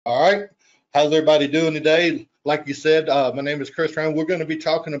All right. How's everybody doing today? Like you said, my name is Chris Ryan. We're going to be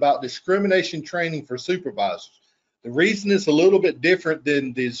talking about discrimination training for supervisors. The reason it's a little bit different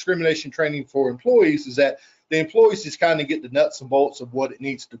than the discrimination training for employees is that the employees just kind of get the nuts and bolts of what it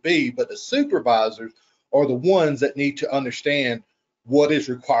needs to be, but the supervisors are the ones that need to understand what is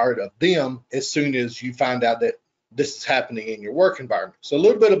required of them as soon as you find out that this is happening in your work environment. So a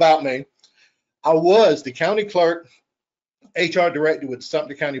little bit about me. I was the county clerk, HR director with the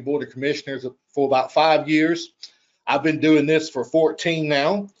Sumter County Board of Commissioners for about 5 years. I've been doing this for 14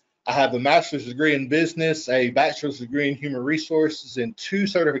 now. I have a master's degree in business, a bachelor's degree in human resources, and 2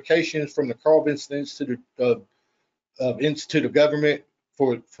 certifications from the Carl Vinson Institute of Government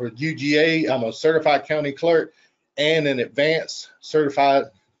for UGA. I'm a certified county clerk and an advanced certified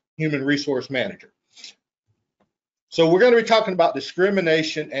human resource manager. So we're going to be talking about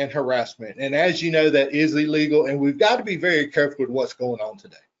discrimination and harassment. And as you know, that is illegal, and we've got to be very careful with what's going on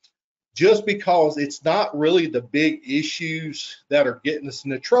today. Just because it's not really the big issues that are getting us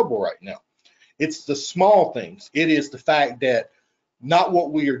into trouble right now. It's the small things. It is the fact that not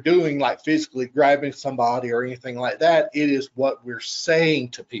what we are doing, like physically grabbing somebody or anything like that. It is what we're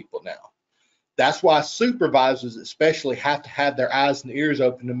saying to people now. That's why supervisors especially have to have their eyes and ears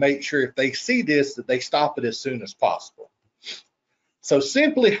open to make sure if they see this, that they stop it as soon as possible. So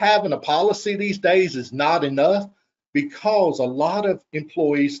simply having a policy these days is not enough because a lot of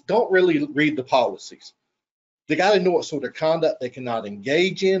employees don't really read the policies. They got to know what sort of conduct they cannot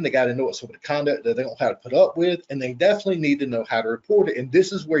engage in. They got to know what sort of conduct that they don't have to put up with, and they definitely need to know how to report it. And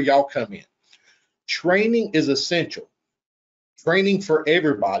this is where y'all come in. Training is essential. Training for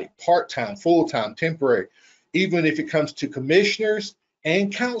everybody, part-time, full-time, temporary, even if it comes to commissioners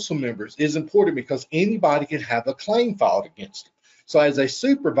and council members, is important because anybody can have a claim filed against them. So as a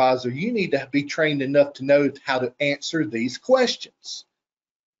supervisor, you need to be trained enough to know how to answer these questions.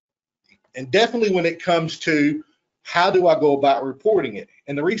 And definitely when it comes to how do I go about reporting it?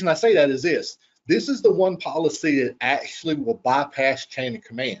 And the reason I say that is this is the one policy that actually will bypass chain of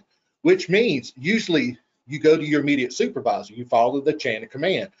command, which means usually you go to your immediate supervisor, you follow the chain of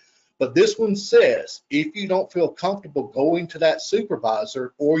command. But this one says, if you don't feel comfortable going to that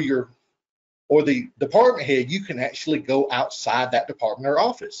supervisor or the department head, you can actually go outside that department or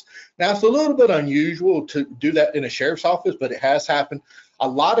office. Now, it's a little bit unusual to do that in a sheriff's office, but it has happened. A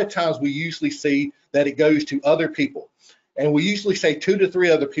lot of times we usually see that it goes to other people. And we usually say 2 to 3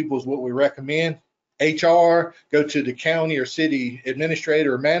 other people is what we recommend. HR, go to the county or city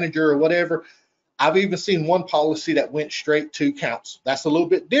administrator or manager or whatever. I've even seen one policy that went straight to council. That's a little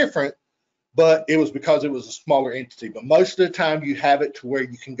bit different, but it was because it was a smaller entity. But most of the time you have it to where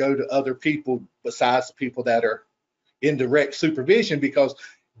you can go to other people besides the people that are in direct supervision because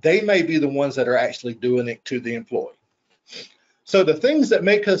they may be the ones that are actually doing it to the employee. So the things that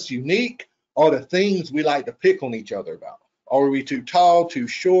make us unique are the things we like to pick on each other about. Are we too tall, too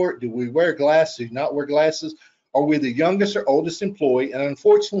short? Do we wear glasses, do not wear glasses? Are we the youngest or oldest employee? And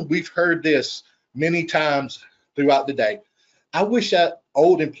unfortunately, we've heard this many times throughout the day. I wish that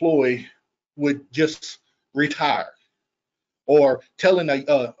old employee would just retire, or telling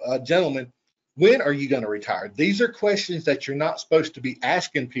a gentleman, when are you going to retire? These are questions that you're not supposed to be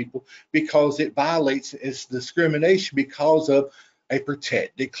asking people because it violates its discrimination because of a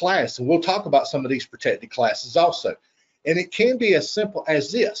protected class. And we'll talk about some of these protected classes also. And it can be as simple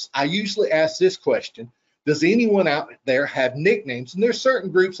as this. I usually ask this question: does anyone out there have nicknames? And there's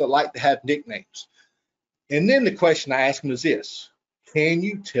certain groups that like to have nicknames. And then the question I ask them is this: can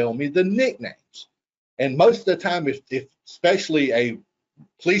you tell me the nicknames? And most of the time, if especially a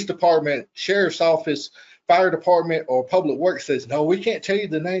police department, sheriff's office, fire department, or public works says, no, we can't tell you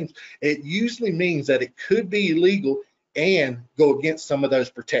the names, it usually means that it could be illegal and go against some of those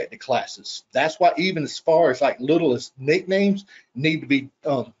protected classes. That's why even as far as like little as nicknames need to be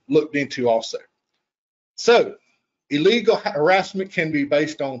looked into also. So illegal harassment can be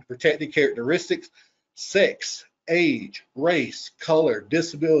based on protected characteristics, sex, age, race, color,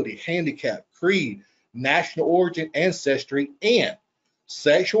 disability, handicap, creed, national origin, ancestry, and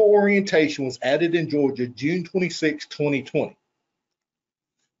sexual orientation was added in Georgia June 26, 2020.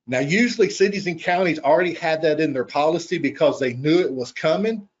 Now, usually cities and counties already had that in their policy because they knew it was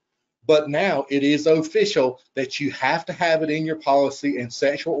coming, but now it is official that you have to have it in your policy, and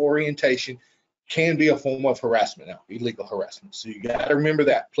sexual orientation can be a form of harassment now, illegal harassment. So you got to remember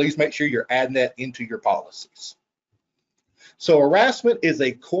that. Please make sure you're adding that into your policies. So harassment is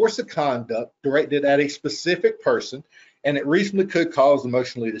a course of conduct directed at a specific person, and it reasonably could cause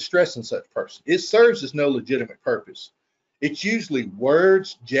emotionally distress in such person. It serves as no legitimate purpose. It's usually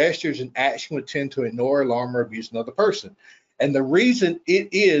words, gestures, and action would tend to ignore, alarm, or abuse another person. And the reason it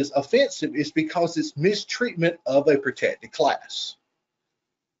is offensive is because it's mistreatment of a protected class.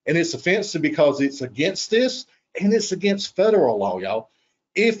 And it's offensive because it's against this, and it's against federal law, y'all.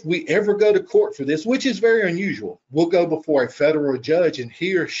 If we ever go to court for this, which is very unusual, we'll go before a federal judge, and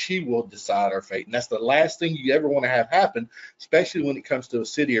he or she will decide our fate. And that's the last thing you ever want to have happen, especially when it comes to a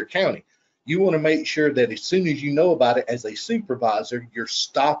city or county. You want to make sure that as soon as you know about it as a supervisor, you're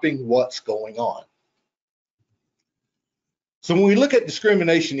stopping what's going on. So when we look at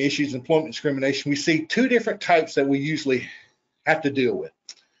discrimination issues, employment discrimination, we see two different types that we usually have to deal with.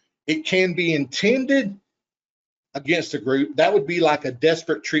 It can be intended against a group. That would be like a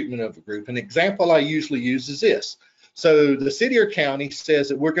desperate treatment of a group. An example I usually use is this. So the city or county says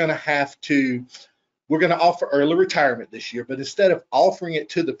that we're going to offer early retirement this year, but instead of offering it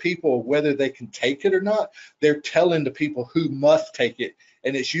to the people whether they can take it or not, they're telling the people who must take it.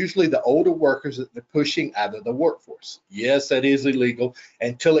 And it's usually the older workers that they're pushing out of the workforce. Yes, that is illegal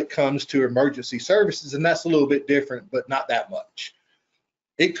until it comes to emergency services, and that's a little bit different, but not that much.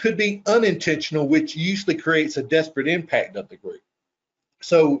 It could be unintentional, which usually creates a desperate impact of the group.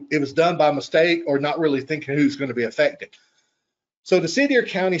 So it was done by mistake or not really thinking who's going to be affected. So the city or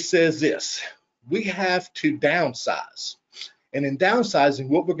county says this: we have to downsize. And in downsizing,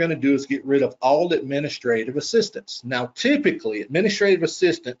 what we're going to do is get rid of all administrative assistants. Now, typically, administrative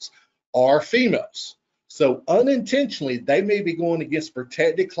assistants are females. So unintentionally, they may be going against a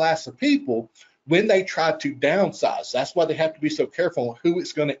protected class of people when they try to downsize. That's why they have to be so careful on who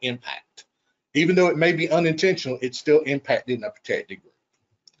it's going to impact. Even though it may be unintentional, it's still impacting a protected group.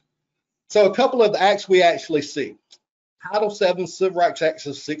 So a couple of the acts we actually see. Title VII Civil Rights Act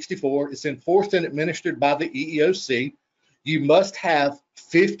of 64 is enforced and administered by the EEOC. You must have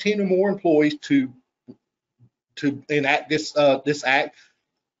 15 or more employees to enact this act.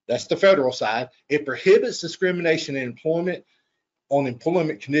 That's the federal side. It prohibits discrimination in employment on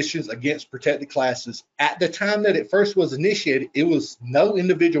employment conditions against protected classes. At the time that it first was initiated, it was no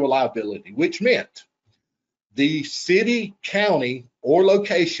individual liability, which meant the city, county, or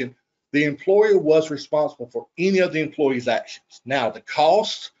location, the employer was responsible for any of the employee's actions. Now, the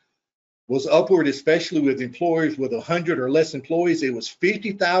cost was upward, especially with employers with 100 or less employees. It was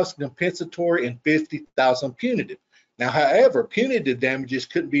 $50,000 compensatory and $50,000 punitive. Now, however, punitive damages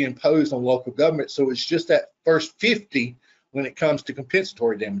couldn't be imposed on local government, so it's just that first 50 when it comes to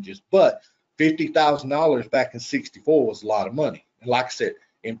compensatory damages. But $50,000 back in 64 was a lot of money. And like I said,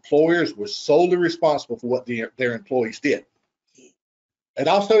 employers were solely responsible for what their employees did. It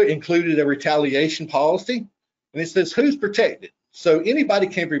also included a retaliation policy, and it says who's protected. So anybody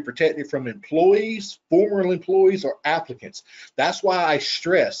can be protected from employees, former employees, or applicants. That's why I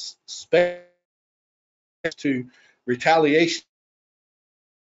stress to retaliation,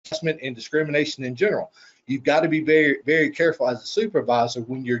 harassment, and discrimination in general. You've got to be very, very careful as a supervisor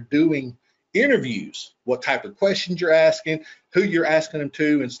when you're doing interviews, what type of questions you're asking, who you're asking them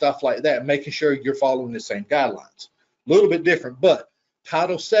to, and stuff like that, making sure you're following the same guidelines. A little bit different, but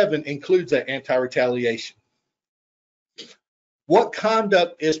Title VII includes that anti-retaliation. What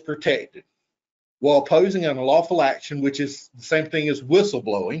conduct is protected? Well, opposing an unlawful action, which is the same thing as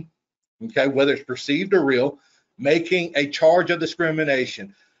whistleblowing, okay, whether it's perceived or real, making a charge of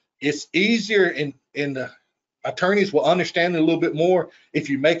discrimination. It's easier, and the attorneys will understand it a little bit more if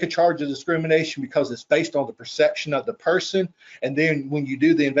you make a charge of discrimination because it's based on the perception of the person. And then when you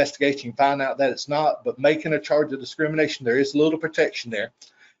do the investigation, you find out that it's not. But making a charge of discrimination, there is a little protection there.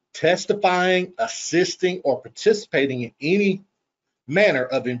 Testifying, assisting, or participating in any manner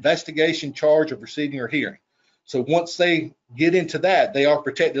of investigation, charge, or proceeding or hearing. So once they get into that, they are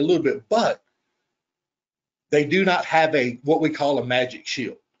protected a little bit, but they do not have what we call a magic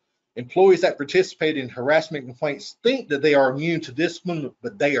shield. Employees that participate in harassment complaints think that they are immune to discipline,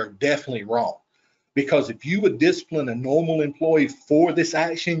 but they are definitely wrong. Because if you would discipline a normal employee for this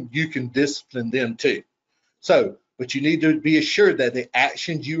action, you can discipline them too. So, but you need to be assured that the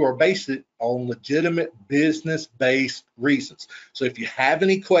actions you are based on legitimate business-based reasons. So if you have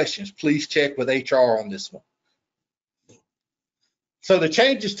any questions, please check with HR on this one. So the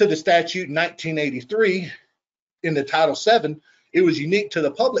changes to the statute in 1983 in the Title VII, it was unique to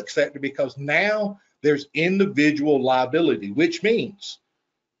the public sector because now there's individual liability, which means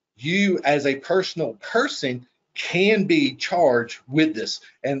you as a personal person can be charged with this.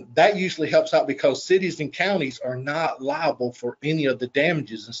 And that usually helps out because cities and counties are not liable for any of the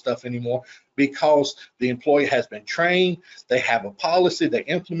damages and stuff anymore because the employee has been trained, they have a policy, they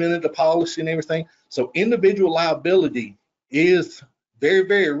implemented the policy and everything. So individual liability is very,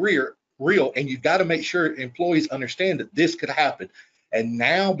 very real, and you've got to make sure employees understand that this could happen. And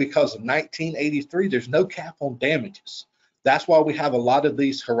now, because of 1983, there's no cap on damages. That's why we have a lot of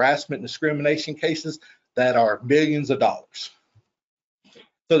these harassment and discrimination cases that are millions of dollars.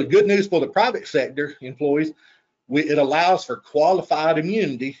 So the good news for the private sector employees, it allows for qualified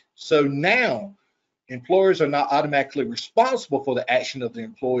immunity. So now employers are not automatically responsible for the action of the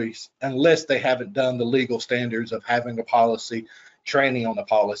employees unless they haven't done the legal standards of having a policy, training on the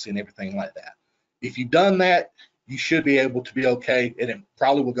policy, and everything like that. If you've done that, you should be able to be okay, and it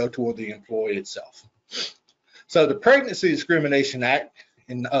probably will go toward the employee itself. So the Pregnancy Discrimination Act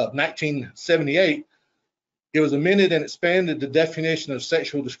in 1978, it was amended and expanded the definition of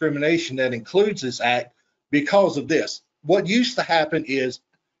sexual discrimination that includes this act because of this. What used to happen is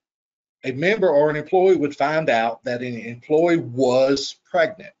a member or an employee would find out that an employee was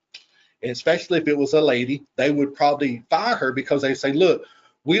pregnant, and especially if it was a lady, they would probably fire her because they say, look,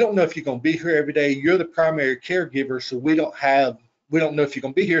 we don't know if you're going to be here every day. You're the primary caregiver, so we don't know if you're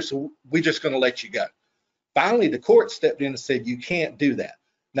going to be here, so we're just going to let you go. Finally, the court stepped in and said, you can't do that.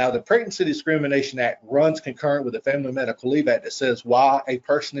 Now, the Pregnancy Discrimination Act runs concurrent with the Family Medical Leave Act that says why a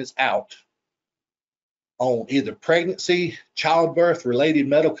person is out on either pregnancy, childbirth, related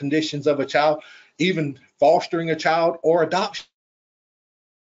medical conditions of a child, even fostering a child or adoption.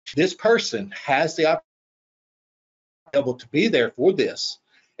 This person has the opportunity to be able to be there for this,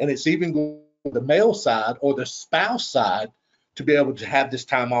 and it's even going to the male side or the spouse side to be able to have this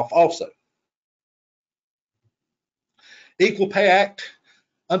time off also. Equal Pay Act.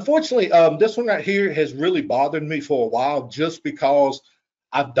 Unfortunately, this one right here has really bothered me for a while just because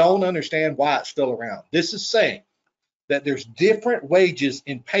I don't understand why it's still around. This is saying that there's different wages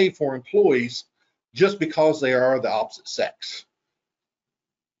in pay for employees just because they are the opposite sex,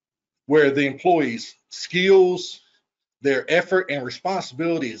 where the employees' skills, their effort and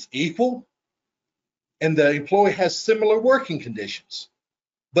responsibility is equal, and the employee has similar working conditions,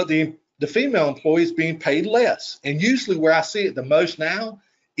 but the female employee is being paid less. And usually where I see it the most now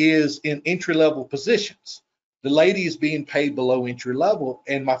is in entry-level positions. The lady is being paid below entry level,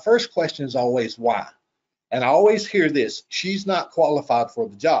 and my first question is always why? And I always hear this, she's not qualified for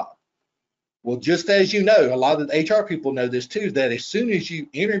the job. Well, just as you know, a lot of the HR people know this too, that as soon as you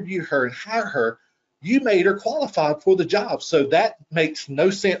interview her and hire her, you made her qualified for the job. So that makes no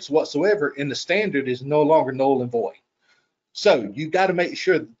sense whatsoever, and the standard is no longer null and void. So you got to make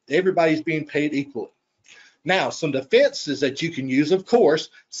sure that everybody's being paid equally. Now, some defenses that you can use, of course,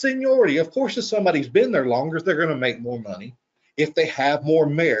 seniority. Of course, if somebody's been there longer, they're going to make more money. If they have more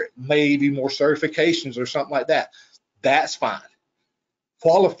merit, maybe more certifications or something like that, that's fine.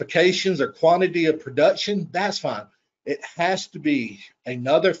 Qualifications or quantity of production, that's fine. It has to be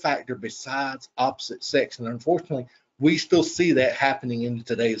another factor besides opposite sex. And unfortunately, we still see that happening in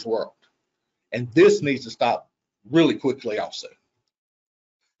today's world. And this needs to stop really quickly also.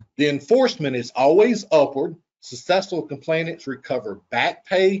 The enforcement is always upward. Successful complainants recover back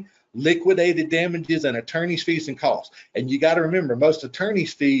pay, liquidated damages, and attorney's fees and costs. And you got to remember, most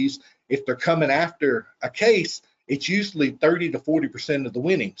attorney's fees, if they're coming after a case, it's usually 30 to 40% of the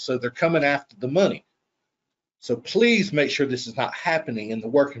winning. So they're coming after the money. So please make sure this is not happening in the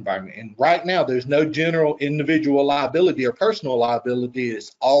work environment. And right now, there's no general individual liability or personal liability.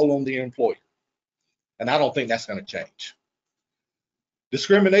 It's all on the employer. And I don't think that's going to change.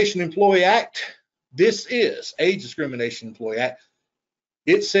 Discrimination Employee Act. This is Age Discrimination Employee Act.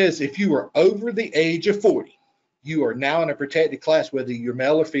 It says if you are over the age of 40, you are now in a protected class, whether you're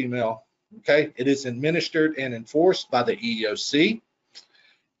male or female. Okay, it is administered and enforced by the EEOC.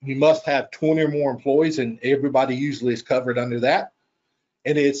 You must have 20 or more employees, and everybody usually is covered under that.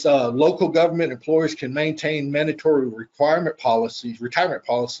 And it's local government employers can maintain mandatory retirement policies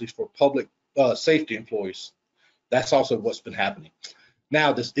for public safety employees. That's also what's been happening.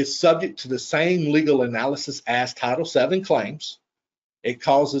 Now, this is subject to the same legal analysis as Title VII claims. It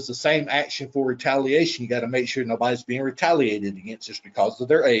causes the same action for retaliation. You got to make sure nobody's being retaliated against just because of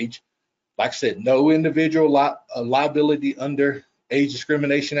their age. Like I said, no individual liability under Age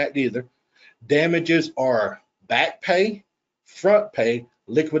Discrimination Act either. Damages are back pay, front pay,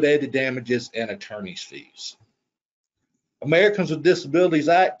 liquidated damages, and attorney's fees. Americans with Disabilities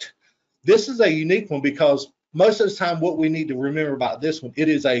Act. This is a unique one because most of the time what we need to remember about this one, it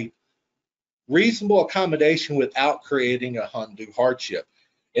is a reasonable accommodation without creating a undue hardship.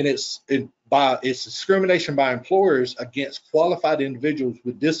 And it's discrimination by employers against qualified individuals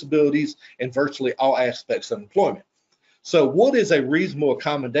with disabilities in virtually all aspects of employment. So what is a reasonable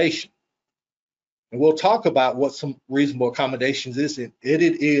accommodation? And we'll talk about what some reasonable accommodations is. It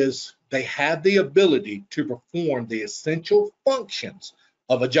is they have the ability to perform the essential functions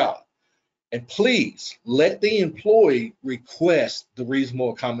of a job. And please let the employee request the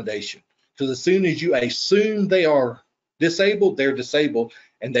reasonable accommodation, because as soon as you assume they are disabled, they're disabled,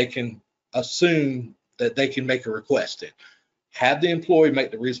 and they can assume that they can make a request in. Have the employee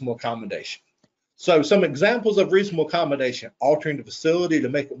make the reasonable accommodation. So some examples of reasonable accommodation: altering the facility to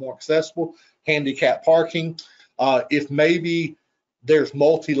make it more accessible, handicap parking. If maybe there's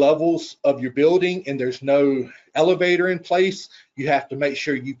multi-levels of your building and there's no elevator in place, you have to make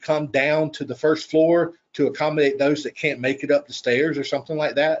sure you come down to the first floor to accommodate those that can't make it up the stairs or something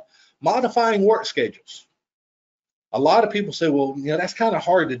like that. Modifying work schedules. A lot of people say, well, that's kind of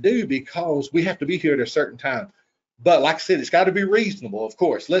hard to do because we have to be here at a certain time. But like I said, it's got to be reasonable, of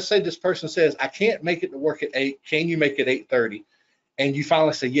course. Let's say this person says, I can't make it to work at 8. Can you make it 8:30? And you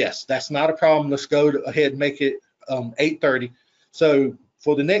finally say, yes, that's not a problem. Let's go ahead and make it 8:30. So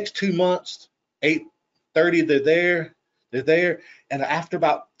for the next 2 months, 8:30, they're there. And after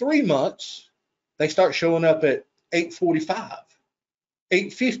about 3 months, they start showing up at 8:45,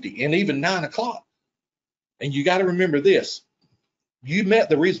 8:50, and even 9 o'clock. And you got to remember this: you met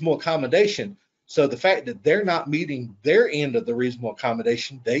the reasonable accommodation. So the fact that they're not meeting their end of the reasonable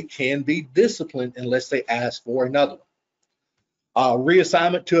accommodation, they can be disciplined unless they ask for another one.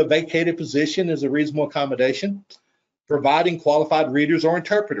 Reassignment to a vacated position is a reasonable accommodation. Providing qualified readers or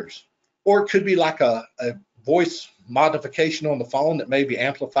interpreters, or it could be like a voice modification on the phone that maybe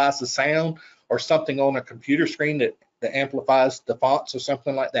amplifies the sound, or something on a computer screen that amplifies the fonts or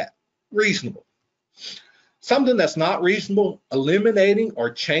something like that. Reasonable. Something that's not reasonable: eliminating or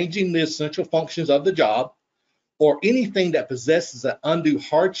changing the essential functions of the job, or anything that possesses an undue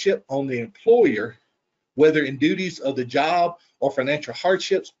hardship on the employer, whether in duties of the job or financial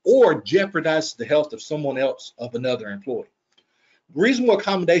hardships, or jeopardizes the health of someone else, of another employee. Reasonable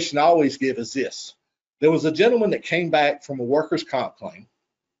accommodation I always give is this. There was a gentleman that came back from a workers' comp claim,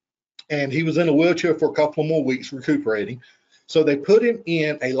 and he was in a wheelchair for a couple more weeks recuperating. So they put him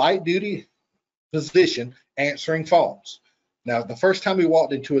in a light duty position answering phones. Now, the first time he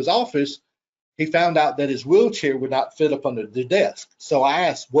walked into his office, he found out that his wheelchair would not fit up under the desk. So I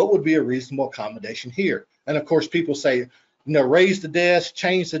asked, what would be a reasonable accommodation here? And of course, people say, raise the desk,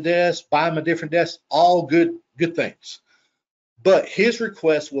 change the desk, buy him a different desk, all good things. But his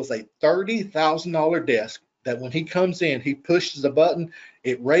request was a $30,000 desk that when he comes in, he pushes a button,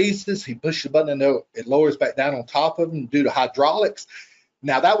 it raises, he pushes the button, and it lowers back down on top of him due to hydraulics.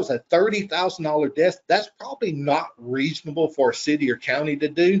 Now, that was a $30,000 desk. That's probably not reasonable for a city or county to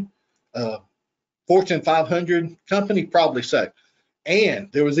do. Fortune 500 company, probably so.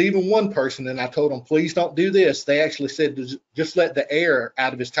 And there was even one person, and I told them, please don't do this. They actually said, just let the air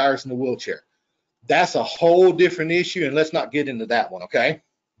out of his tires in the wheelchair. That's a whole different issue, and let's not get into that one, okay?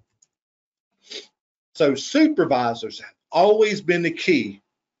 So supervisors have always been the key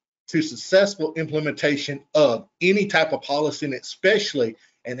to successful implementation of any type of policy, and especially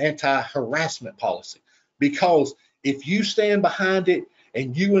an anti-harassment policy. Because if you stand behind it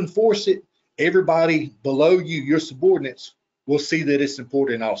and you enforce it, everybody below you, your subordinates, will see that it's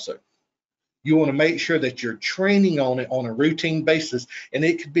important also. You want to make sure that you're training on it on a routine basis, and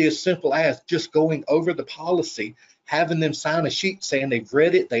it could be as simple as just going over the policy, having them sign a sheet saying they've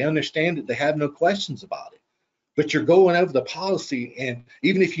read it, they understand it, they have no questions about it. But you're going over the policy, and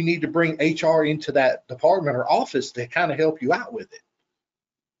even if you need to bring HR into that department or office to kind of help you out with it,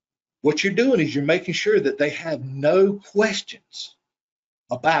 what you're doing is you're making sure that they have no questions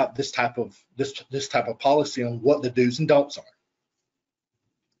about this type of policy on what the do's and don'ts are.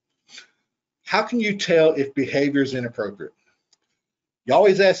 How can you tell if behavior is inappropriate? You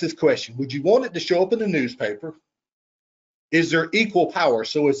always ask this question: would you want it to show up in the newspaper? Is there equal power?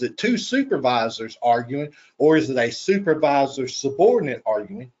 So is it two supervisors arguing, or is it a supervisor subordinate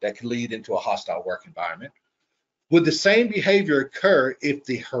arguing that could lead into a hostile work environment? Would the same behavior occur if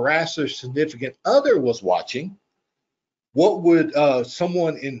the harasser's significant other was watching? What would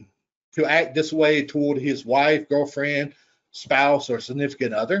someone to act this way toward his wife, girlfriend, spouse, or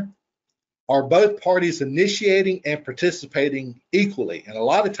significant other? Are both parties initiating and participating equally? And a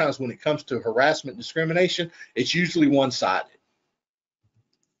lot of times when it comes to harassment and discrimination, it's usually one-sided.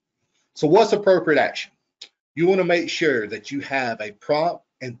 So what's appropriate action? You want to make sure that you have a prompt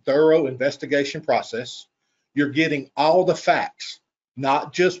and thorough investigation process. You're getting all the facts,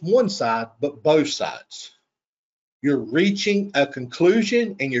 not just one side, but both sides. You're reaching a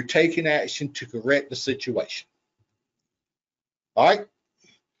conclusion and you're taking action to correct the situation. All right.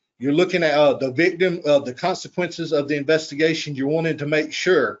 You're looking at the victim, the consequences of the investigation. You're wanting to make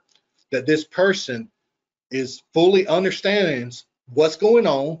sure that this person is fully understands what's going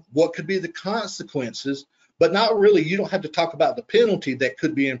on, what could be the consequences, but not really, you don't have to talk about the penalty that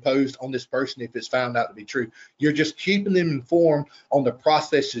could be imposed on this person if it's found out to be true. You're just keeping them informed on the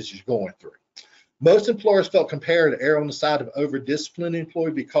processes you're going through. Most employers felt compelled to err on the side of over-disciplining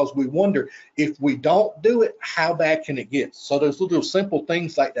employee because we wonder, if we don't do it, how bad can it get? So those little simple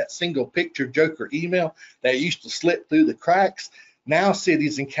things like that single picture joker email that used to slip through the cracks, now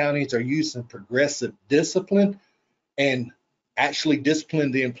cities and counties are using progressive discipline and actually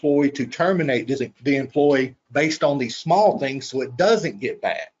discipline the employee to terminate the employee based on these small things so it doesn't get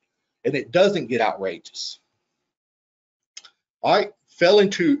bad and it doesn't get outrageous. All right, failing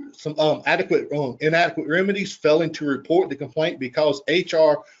to some inadequate remedies, failing to report the complaint because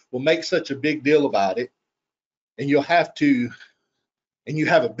HR will make such a big deal about it, and you have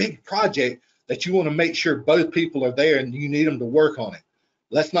a big project that you want to make sure both people are there and you need them to work on it.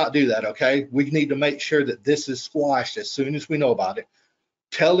 Let's not do that, okay? We need to make sure that this is squashed as soon as we know about it.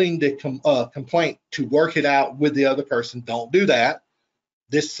 Telling the complaint to work it out with the other person, don't do that.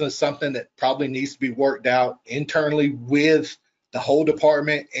 This is something that probably needs to be worked out internally with the whole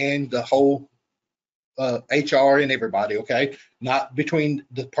department and the whole HR and everybody, okay? Not between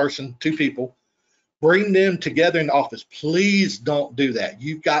the person, two people. Bring them together in the office. Please don't do that.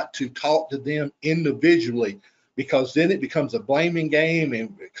 You've got to talk to them individually, because then it becomes a blaming game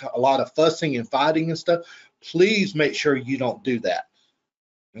and a lot of fussing and fighting and stuff. Please make sure you don't do that,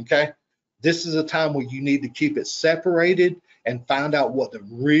 okay? This is a time where you need to keep it separated and find out what the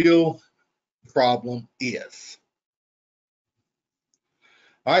real problem is.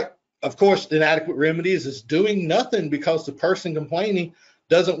 All right, of course, inadequate remedies is doing nothing because the person complaining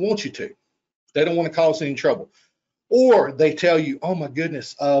doesn't want you to. They don't want to cause any trouble. Or they tell you, oh my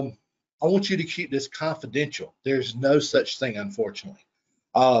goodness, I want you to keep this confidential. There's no such thing, unfortunately.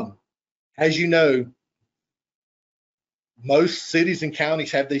 As you know, most cities and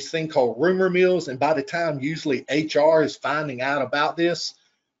counties have this thing called rumor mills, and by the time usually HR is finding out about this,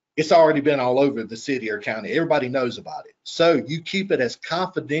 it's already been all over the city or county. Everybody knows about it. So you keep it as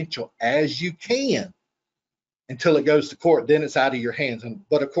confidential as you can until it goes to court. Then it's out of your hands.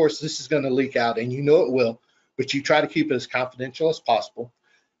 But of course, this is going to leak out, and you know it will, but you try to keep it as confidential as possible.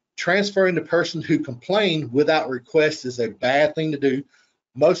 Transferring the person who complained without request is a bad thing to do.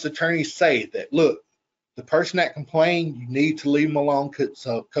 Most attorneys say that, look, the person that complained, you need to leave them alone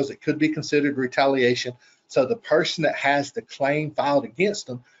because it could be considered retaliation. So the person that has the claim filed against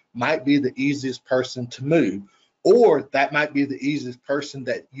them might be the easiest person to move, or that might be the easiest person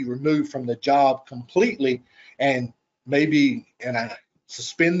that you remove from the job completely and maybe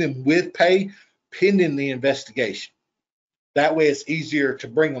suspend them with pay pending the investigation. That way it's easier to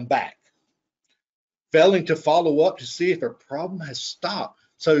bring them back. Failing to follow up to see if a problem has stopped.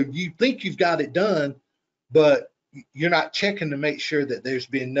 So you think you've got it done, but you're not checking to make sure that there's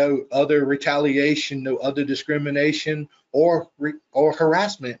been no other retaliation, no other discrimination or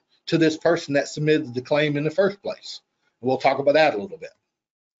harassment to this person that submitted the claim in the first place. We'll talk about that a little bit.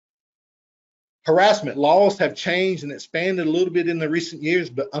 Harassment laws have changed and expanded a little bit in the recent years,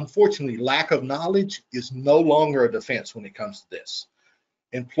 but unfortunately, lack of knowledge is no longer a defense when it comes to this.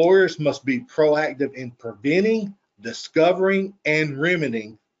 Employers must be proactive in preventing, discovering, and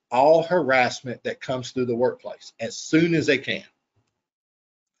remedying all harassment that comes through the workplace as soon as they can.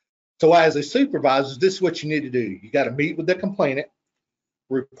 So as a supervisor, this is what you need to do. You got to meet with the complainant,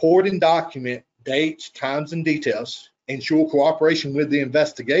 report and document dates, times, and details, ensure cooperation with the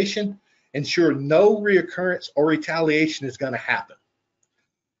investigation, ensure no reoccurrence or retaliation is going to happen.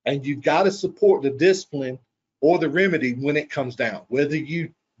 And you've got to support the discipline or the remedy when it comes down, whether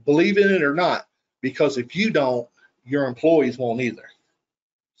you believe in it or not, because if you don't, your employees won't either.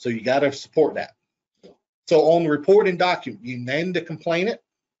 So you got to support that. So on the reporting document, you name the complainant,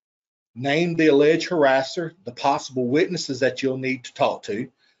 name the alleged harasser, the possible witnesses that you'll need to talk to,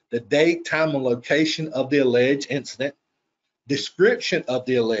 the date, time, and location of the alleged incident, description of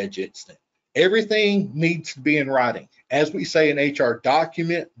the alleged incident. Everything needs to be in writing. As we say in HR,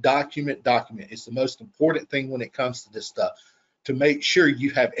 document, document, document. It's the most important thing when it comes to this stuff, to make sure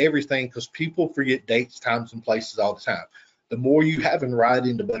you have everything, because people forget dates, times, and places all the time. The more you have in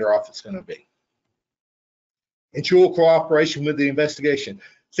writing, the better off it's going to be. Ensure cooperation with the investigation.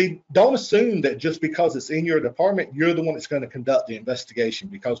 See, don't assume that just because it's in your department, you're the one that's going to conduct the investigation,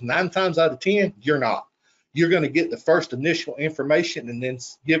 because 9 times out of 10, you're not. You're going to get the first initial information and then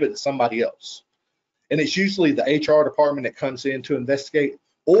give it to somebody else. And it's usually the HR department that comes in to investigate,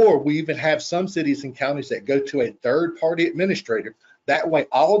 or we even have some cities and counties that go to a third-party administrator. That way,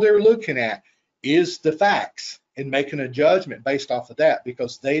 all they're looking at is the facts and making a judgment based off of that,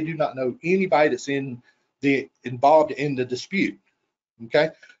 because they do not know anybody that's involved in the dispute.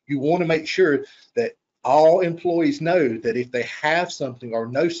 Okay, you want to make sure that all employees know that if they have something or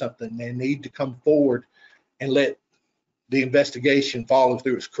know something, they need to come forward and let the investigation follow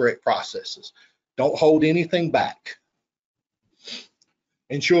through its correct processes. Don't hold anything back.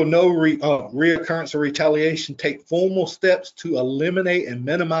 Ensure no reoccurrence or retaliation. Take formal steps to eliminate and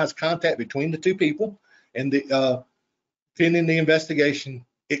minimize contact between the two people and the pending the investigation.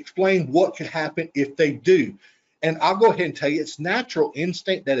 Explain what could happen if they do. And I'll go ahead and tell you, it's natural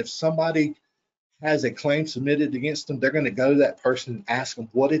instinct that if somebody has a claim submitted against them, they're going to go to that person and ask them,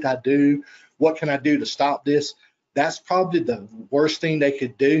 what did I do? What can I do to stop this? That's probably the worst thing they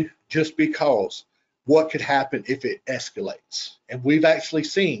could do, just because what could happen if it escalates. And we've actually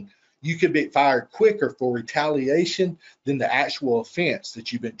seen you could be fired quicker for retaliation than the actual offense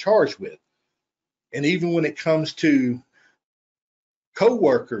that you've been charged with. And even when it comes to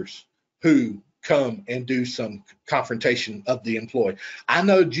co-workers who come and do some confrontation of the employee. I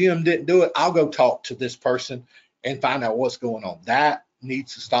know Jim didn't do it. I'll go talk to this person and find out what's going on. That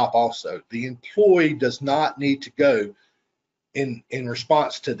needs to stop also. The employee does not need to go in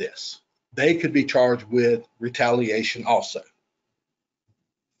response to this. They could be charged with retaliation also.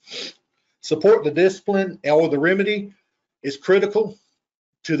 Support the discipline or the remedy is critical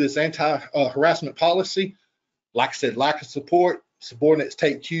to this anti-harassment policy. Like I said, lack of support. Subordinates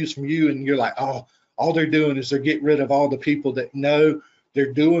take cues from you and you're like, oh, all they're doing is they're getting rid of all the people that know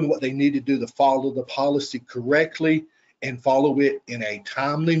they're doing what they need to do to follow the policy correctly and follow it in a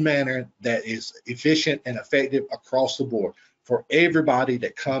timely manner that is efficient and effective across the board for everybody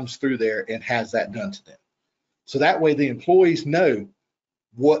that comes through there and has that done to them. So that way the employees know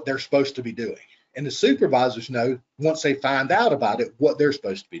what they're supposed to be doing. And the supervisors know, once they find out about it, what they're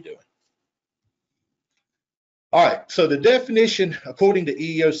supposed to be doing. All right, so the definition, according to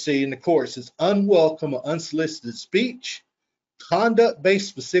EEOC and the courts, is unwelcome or unsolicited speech, conduct based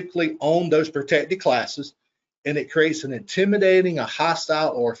specifically on those protected classes, and it creates an intimidating, a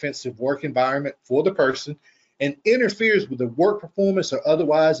hostile, or offensive work environment for the person and interferes with the work performance or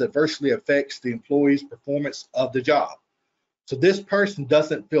otherwise adversely affects the employee's performance of the job. So this person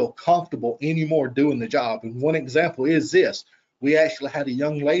doesn't feel comfortable anymore doing the job. And one example is this. We actually had a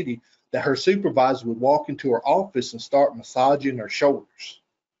young lady that her supervisor would walk into her office and start massaging her shoulders.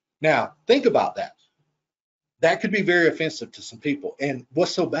 Now, think about that. That could be very offensive to some people. And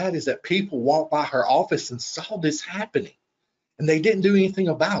what's so bad is that people walked by her office and saw this happening, and they didn't do anything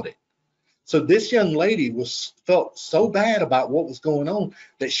about it. So this young lady felt so bad about what was going on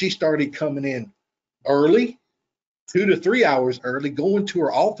that she started coming in early, 2 to 3 hours early, going to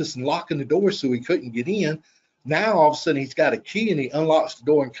her office and locking the door so he couldn't get in. Now, all of a sudden, he's got a key and he unlocks the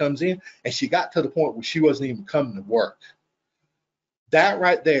door and comes in, and she got to the point where she wasn't even coming to work. That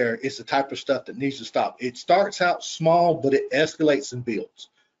right there is the type of stuff that needs to stop. It starts out small, but it escalates and builds.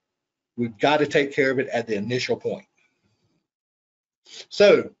 We've got to take care of it at the initial point.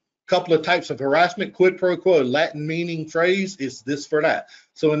 So, a couple of types of harassment. Quid pro quo, Latin meaning phrase is this for that.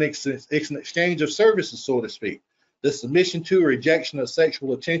 So, it's an exchange of services, so to speak. The submission to or rejection of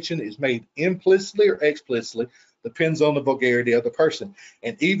sexual attention is made implicitly or explicitly, depends on the vulgarity of the person.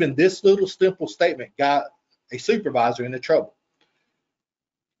 And even this little simple statement got a supervisor into trouble.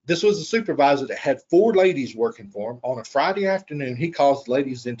 This was a supervisor that had 4 ladies working for him. On a Friday afternoon, he calls the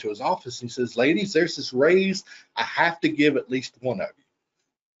ladies into his office and he says, ladies, there's this raise. I have to give at least one of you.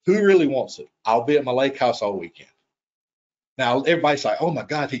 Who really wants it? I'll be at my lake house all weekend. Now, everybody's like, oh my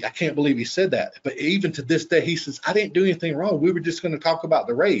God, I can't believe he said that. But even to this day, he says, I didn't do anything wrong. We were just going to talk about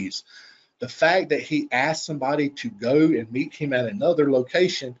the raise. The fact that he asked somebody to go and meet him at another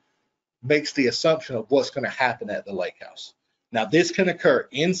location makes the assumption of what's going to happen at the lake house. Now, this can occur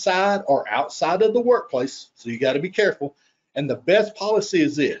inside or outside of the workplace, so you got to be careful. And the best policy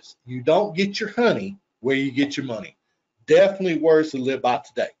is this. You don't get your honey where you get your money. Definitely words to live by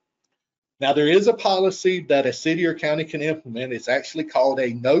today. Now, there is a policy that a city or county can implement. It's actually called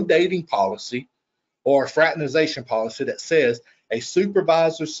a no dating policy or a fraternization policy that says a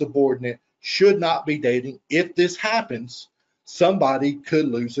supervisor subordinate should not be dating. If this happens, somebody could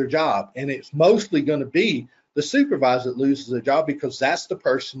lose their job. And it's mostly going to be the supervisor that loses their job because that's the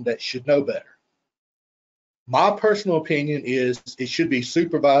person that should know better. My personal opinion is it should be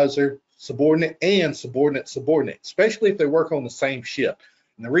supervisor, subordinate, and subordinate, especially if they work on the same shift.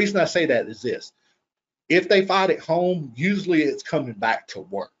 And the reason I say that is this. If they fight at home, usually it's coming back to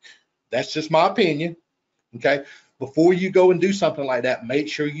work. That's just my opinion, okay? Before you go and do something like that, make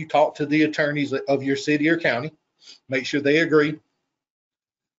sure you talk to the attorneys of your city or county. Make sure they agree.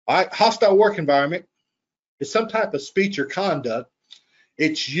 All right, hostile work environment is some type of speech or conduct.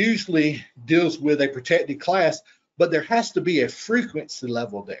 It usually deals with a protected class, but there has to be a frequency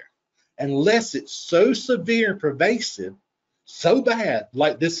level there. Unless it's so severe and pervasive, so bad,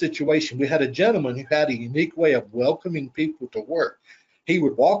 like this situation. We had a gentleman who had a unique way of welcoming people to work. He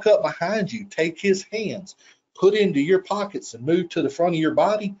would walk up behind you, take his hands, put into your pockets and move to the front of your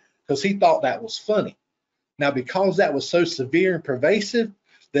body because he thought that was funny. Now, because that was so severe and pervasive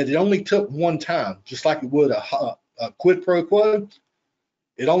that it only took one time, just like it would a quid pro quo,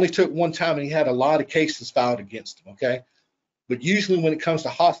 it only took one time and he had a lot of cases filed against him, okay? But usually when it comes to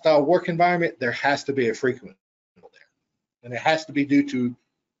hostile work environment, there has to be a frequent there. And it has to be due to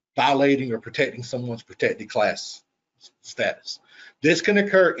violating or protecting someone's protected class status. This can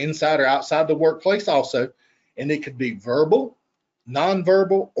occur inside or outside the workplace also, and it could be verbal,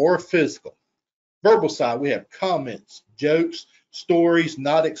 nonverbal, or physical. Verbal side, we have comments, jokes, stories,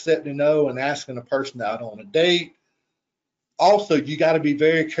 not accepting no, and asking a person out on a date. Also, you got to be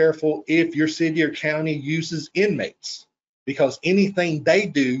very careful if your city or county uses inmates, because anything they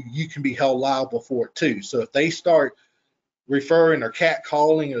do, you can be held liable for it too. So if they start referring or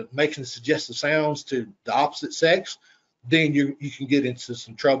catcalling or making suggestive sounds to the opposite sex, then you can get into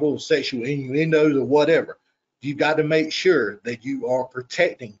some trouble, sexual innuendos or whatever. You've got to make sure that you are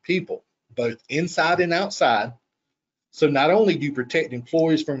protecting people, both inside and outside. So not only do you protect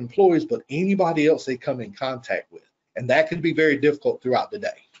employees from employees, but anybody else they come in contact with. And that can be very difficult throughout the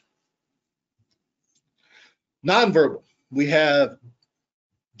day. Nonverbal, we have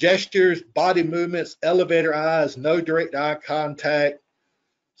gestures, body movements, elevator eyes, no direct eye contact,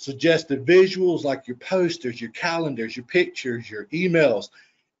 suggestive visuals like your posters, your calendars, your pictures, your emails.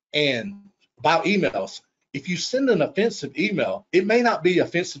 And about emails, if you send an offensive email, it may not be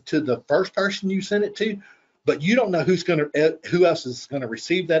offensive to the first person you send it to, but you don't know who else is going to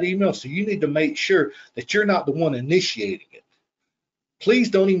receive that email. So you need to make sure that you're not the one initiating it.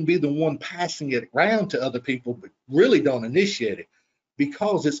 Please don't even be the one passing it around to other people, but really don't initiate it,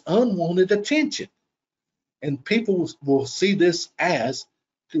 because it's unwanted attention. And people will see this as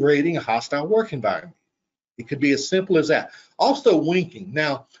creating a hostile work environment. It could be as simple as that. Also, winking.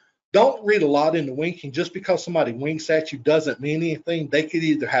 Now, don't read a lot into winking. Just because somebody winks at you doesn't mean anything. They could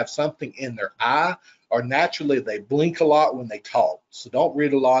either have something in their eye or naturally they blink a lot when they talk. So don't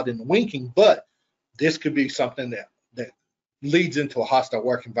read a lot into winking, but this could be something that leads into a hostile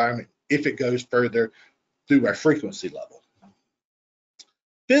work environment if it goes further through our frequency level.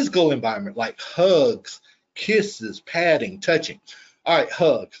 Physical environment like hugs, kisses, patting, touching. All right,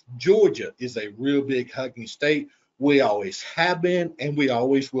 hugs. Georgia is a real big hugging state. We always have been, and we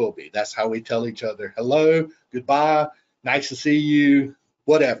always will be. That's how we tell each other hello, goodbye, nice to see you,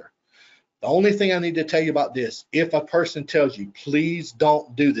 whatever. The only thing I need to tell you about this, if a person tells you, please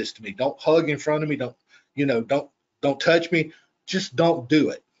don't do this to me, don't hug in front of me, don't touch me, just don't do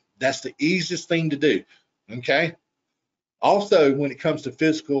it. That's the easiest thing to do, okay? Also, when it comes to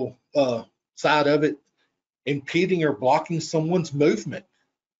physical side of it, impeding or blocking someone's movement,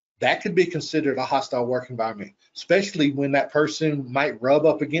 that could be considered a hostile work environment, especially when that person might rub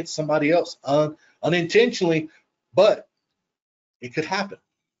up against somebody else unintentionally, but it could happen.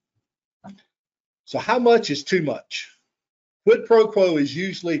 So how much is too much? Quid pro quo is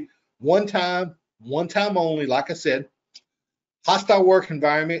usually one time only, like I said. Hostile work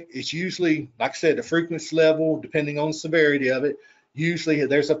environment is usually, like I said, the frequency level, depending on the severity of it. Usually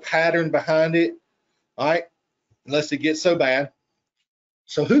there's a pattern behind it, all right, unless it gets so bad.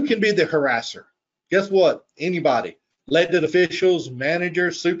 So who can be the harasser? Guess what? Anybody. Elected officials,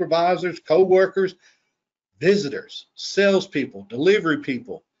 managers, supervisors, co-workers, visitors, salespeople, delivery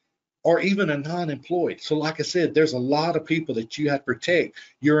people, or even a non-employee. So like I said, there's a lot of people that you have to protect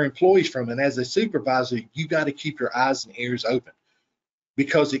your employees from. And as a supervisor, you got to keep your eyes and ears open,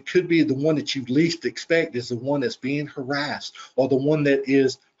 because it could be the one that you least expect is the one that's being harassed or the one that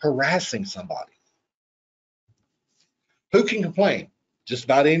is harassing somebody. Who can complain? Just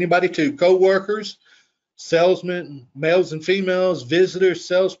about anybody too. Co-workers, salesmen, males and females, visitors,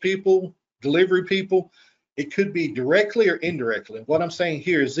 salespeople, delivery people. It could be directly or indirectly. And what I'm saying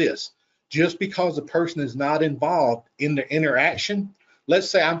here is this: just because a person is not involved in the interaction, let's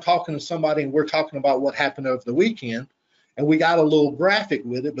say I'm talking to somebody and we're talking about what happened over the weekend, and we got a little graphic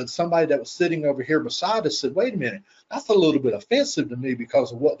with it, but somebody that was sitting over here beside us said, wait a minute, that's a little bit offensive to me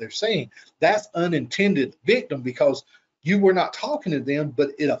because of what they're saying. That's unintended victim, because you were not talking to them,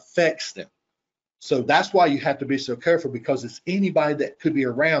 but it affects them. So that's why you have to be so careful, because it's anybody that could be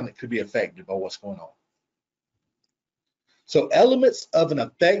around that could be affected by what's going on. So elements of an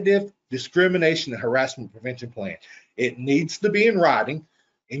effective discrimination and harassment prevention plan. It needs to be in writing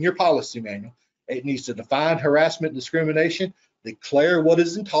in your policy manual. It needs to define harassment and discrimination, declare what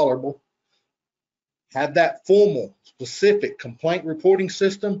is intolerable, have that formal, specific complaint reporting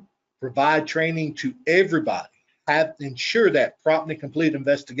system, provide training to everybody, ensure that prompt and complete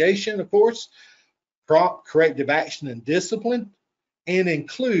investigation, of course, prompt corrective action and discipline, and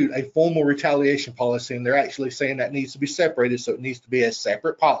include a formal retaliation policy. And they're actually saying that needs to be separated, so it needs to be a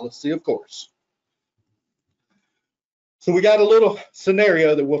separate policy, of course. So we got a little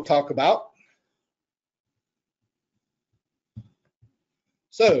scenario that we'll talk about.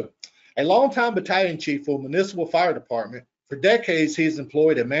 So, a longtime battalion chief for a municipal fire department, for decades he's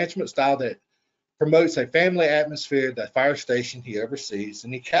employed a management style that promotes a family atmosphere at the fire station he oversees,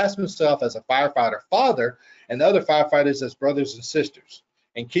 and he casts himself as a firefighter father and other firefighters as brothers and sisters.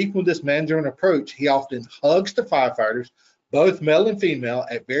 In keeping with this managerial approach, he often hugs the firefighters, both male and female,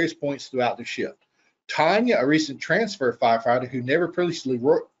 at various points throughout the shift. Tanya, a recent transfer firefighter who never previously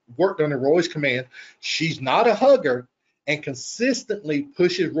worked under Roy's command, she's not a hugger and consistently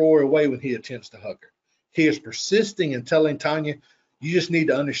pushes Roy away when he attempts to hug her. He is persisting in telling Tanya, you just need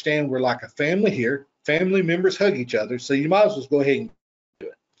to understand we're like a family here. Family members hug each other, so you might as well go ahead and do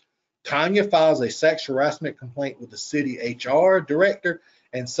it. Tanya files a sex harassment complaint with the city HR director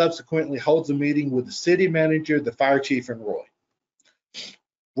and subsequently holds a meeting with the city manager, the fire chief, and Roy.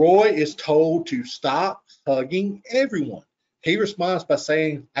 Roy is told to stop hugging everyone. He responds by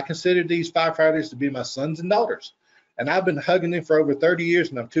saying, I consider these firefighters to be my sons and daughters, and I've been hugging them for over 30 years,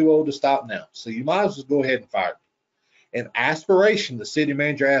 and I'm too old to stop now, so you might as well go ahead and fire me. In aspiration, the city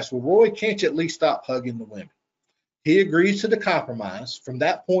manager asks, well, Roy, can't you at least stop hugging the women? He agrees to the compromise. From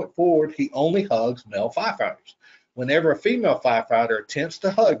that point forward, he only hugs male firefighters. Whenever a female firefighter attempts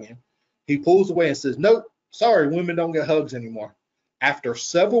to hug him, he pulls away and says, nope, sorry, women don't get hugs anymore. After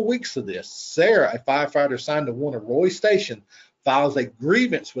several weeks of this, Sarah, a firefighter assigned to one of Roy's station, files a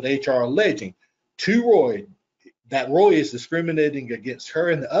grievance with HR alleging to Roy that Roy is discriminating against her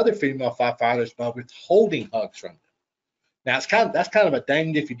and the other female firefighters by withholding hugs from them. Now, that's kind of a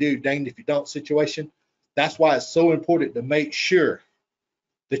danged if you do, danged if you don't situation. That's why it's so important to make sure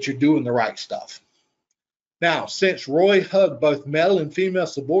that you're doing the right stuff. Now, since Roy hugged both male and female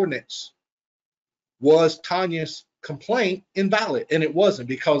subordinates, was Tanya's complaint invalid? And it wasn't,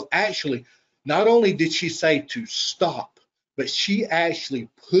 because actually, not only did she say to stop, but she actually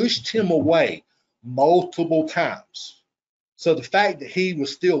pushed him away multiple times. So the fact that he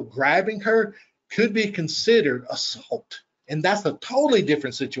was still grabbing her could be considered assault. And that's a totally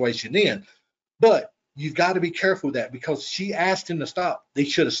different situation then. But you've got to be careful with that, because she asked him to stop. They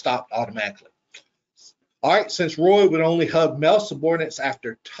should have stopped automatically. All right, since Roy would only hug male subordinates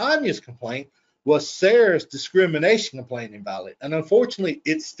after Tanya's complaint, was Sarah's discrimination complaint invalid? And unfortunately,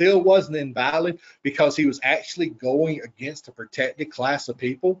 it still wasn't invalid, because he was actually going against a protected class of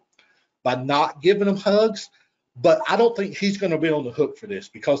people by not giving them hugs. But I don't think he's going to be on the hook for this,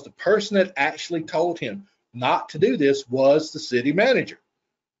 because the person that actually told him not to do this was the city manager.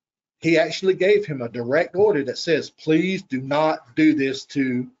 He actually gave him a direct order that says, please do not do this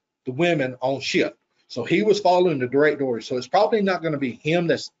to the women on shift. So he was following the direct order. So it's probably not going to be him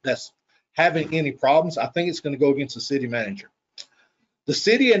that's having any problems. I think it's going to go against the city manager. The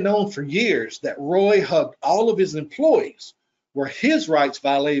city had known for years that Roy hugged all of his employees. Were his rights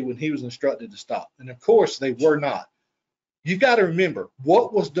violated when he was instructed to stop? And of course, they were not. You've got to remember,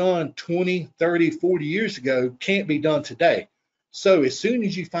 what was done 20, 30, 40 years ago can't be done today. So as soon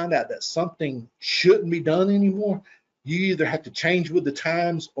as you find out that something shouldn't be done anymore, you either have to change with the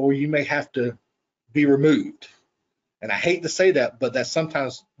times, or you may have to be removed. And I hate to say that, but that's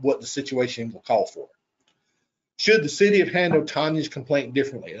sometimes what the situation will call for. Should the city have handled Tanya's complaint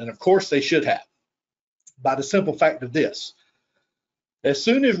differently? And of course they should have, by the simple fact of this. As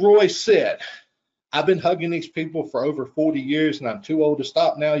soon as Roy said, I've been hugging these people for over 40 years and I'm too old to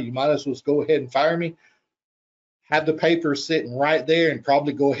stop now, you might as well go ahead and fire me, have the paper sitting right there and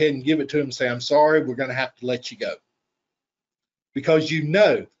probably go ahead and give it to him and say, I'm sorry, we're going to have to let you go. Because you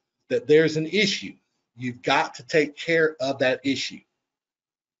know that there's an issue. You've got to take care of that issue,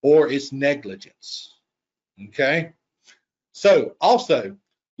 or it's negligence. Okay? So also,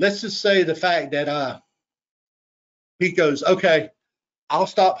 let's just say the fact that he goes, okay, I'll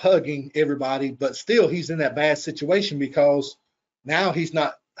stop hugging everybody, but still he's in that bad situation, because now he's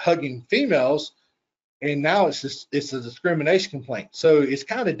not hugging females, and now it's a discrimination complaint. So it's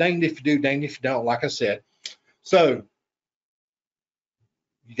kind of danged if you do, danged if you don't, like I said. So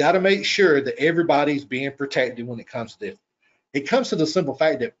you got to make sure that everybody's being protected when it comes to this. It comes to the simple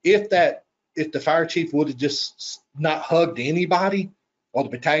fact that if the fire chief would have just not hugged anybody, or the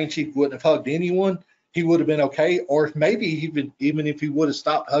battalion chief wouldn't have hugged anyone, he would have been okay. Or if maybe even if he would have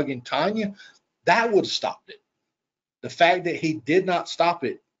stopped hugging Tanya, that would have stopped it. The fact that he did not stop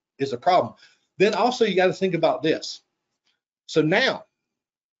it is a problem. Then also you got to think about this. So now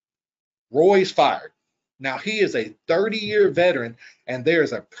Roy's fired. Now he is a 30-year veteran, and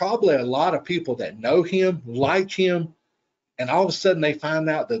there's probably a lot of people that know him, like him, And all of a sudden they find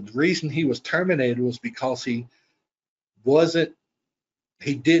out that the reason he was terminated was because he hugged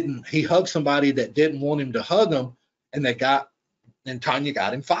somebody that didn't want him to hug him, and Tanya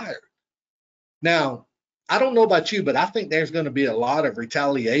got him fired. Now, I don't know about you, but I think there's going to be a lot of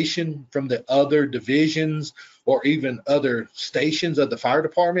retaliation from the other divisions or even other stations of the fire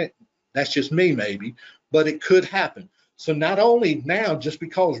department. That's just me, maybe, but it could happen. So not only now, just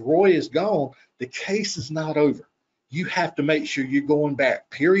because Roy is gone, the case is not over. You have to make sure you're going back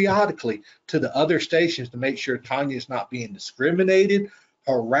periodically to the other stations to make sure Tanya is not being discriminated,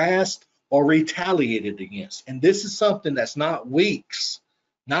 harassed, or retaliated against. And this is something that's not weeks,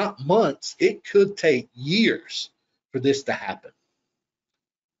 not months. It could take years for this to happen.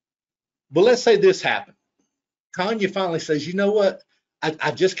 But let's say this happened. Tanya finally says, you know what?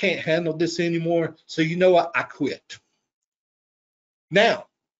 I just can't handle this anymore. So you know what? I quit. Now,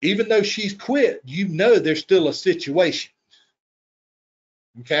 even though she's quit, you know there's still a situation.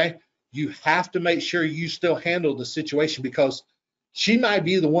 Okay? You have to make sure you still handle the situation, because she might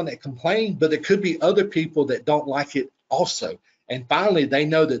be the one that complained, but there could be other people that don't like it also. And finally, they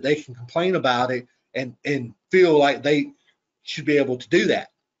know that they can complain about it and feel like they should be able to do that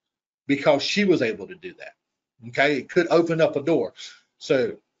because she was able to do that. Okay? It could open up a door.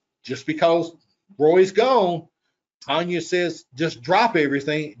 So just because Roy's gone, Tanya says just drop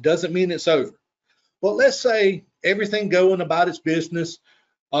everything, doesn't mean it's over. But let's say everything going about its business.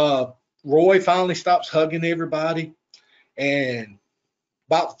 Roy finally stops hugging everybody, and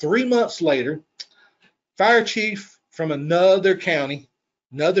about 3 months later, fire chief from another county,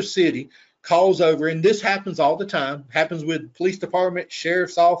 another city, calls over, and this happens all the time. Happens with police department,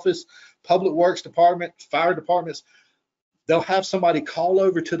 sheriff's office, public works department, fire departments. They'll have somebody call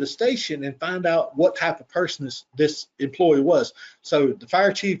over to the station and find out what type of person this employee was. So the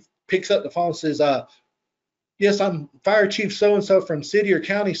fire chief picks up the phone and says, yes, I'm fire chief so-and-so from city or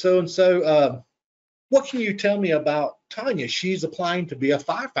county so-and-so. What can you tell me about Tanya? She's applying to be a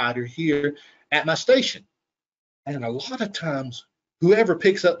firefighter here at my station. And a lot of times, whoever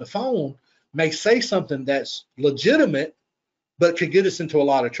picks up the phone may say something that's legitimate, but could get us into a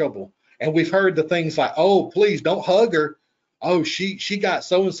lot of trouble. And we've heard the things like, oh, please don't hug her. Oh, she got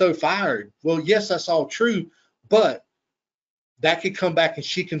so-and-so fired. Well, yes, that's all true, but that could come back and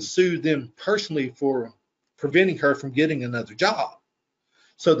she can sue them personally for preventing her from getting another job.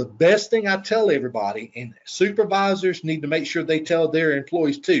 So the best thing I tell everybody, and supervisors need to make sure they tell their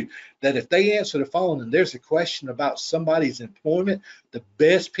employees too, that if they answer the phone and there's a question about somebody's employment, the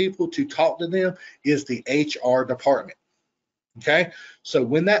best people to talk to them is the HR department. Okay, so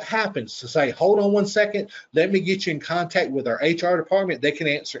when that happens, to say, hold on 1 second, let me get you in contact with our HR department. They can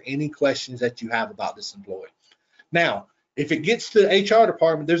answer any questions that you have about this employee. Now, if it gets to the HR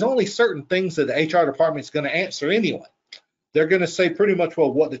department, there's only certain things that the HR department is going to answer anyway. They're going to say pretty much,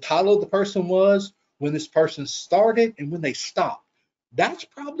 well, what the title of the person was, when this person started, and when they stopped. That's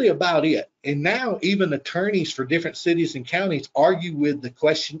probably about it. And now even attorneys for different cities and counties argue with the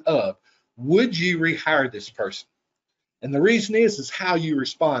question of, would you rehire this person? And the reason is how you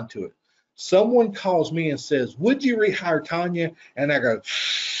respond to it. Someone calls me and says, would you rehire Tanya? And I go,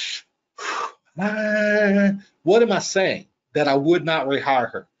 what am I saying? That I would not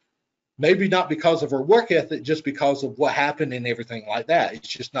rehire her. Maybe not because of her work ethic, just because of what happened and everything like that. It's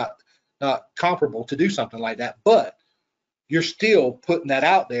just not comparable to do something like that. But you're still putting that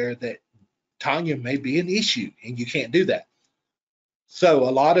out there that Tanya may be an issue, and you can't do that. So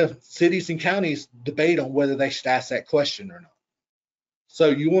a lot of cities and counties debate on whether they should ask that question or not. So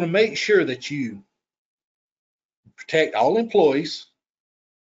you want to make sure that you protect all employees.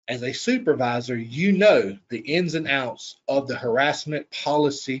 As a supervisor, you know the ins and outs of the harassment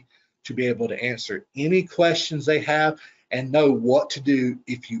policy to be able to answer any questions they have and know what to do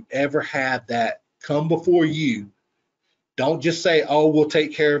if you ever have that come before you. Don't just say, oh, we'll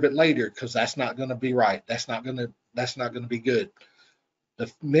take care of it later, because that's not going to be right. That's not going to be good.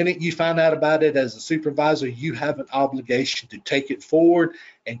 The minute you find out about it as a supervisor, you have an obligation to take it forward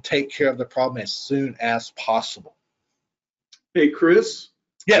and take care of the problem as soon as possible. Hey, Chris.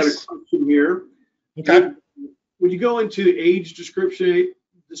 Yes. I have a question here. Okay. Would you go into age discrimination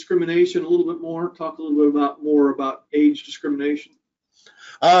a little bit more? Talk a little bit more about age discrimination.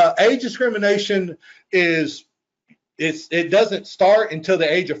 Age discrimination it doesn't start until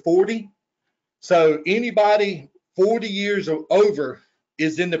the age of 40. So anybody 40 years or over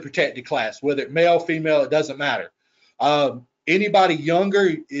is in the protected class, whether it's male, female, it doesn't matter. Anybody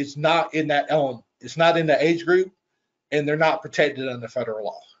younger is not in that it's not in the age group, and they're not protected under federal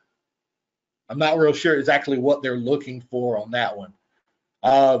law. I'm not real sure exactly what they're looking for on that one.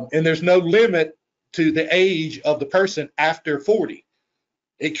 And there's no limit to the age of the person after 40.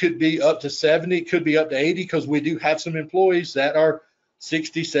 It could be up to 70, it could be up to 80, because we do have some employees that are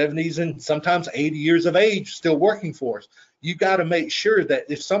 60, 70s, and sometimes 80 years of age still working for us. You got to make sure that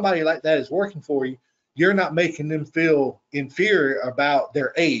if somebody like that is working for you, you're not making them feel inferior about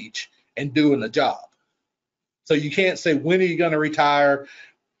their age and doing the job. So you can't say, when are you going to retire?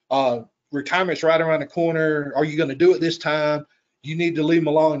 Retirement's right around the corner. Are you going to do it this time? You need to leave them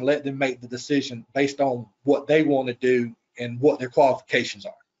alone and let them make the decision based on what they want to do and what their qualifications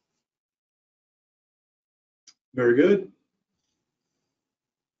are. Very good.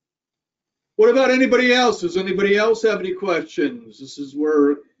 What about anybody else? Does anybody else have any questions? This is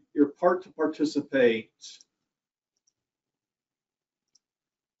where you're part to participate.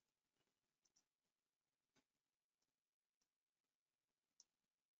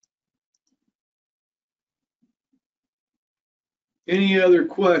 Any other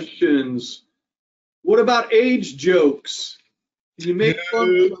questions? What about age jokes? Can you make fun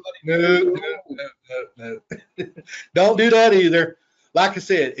of somebody? No. Don't do that either. Like I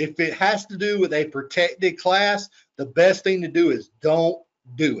said, if it has to do with a protected class, the best thing to do is don't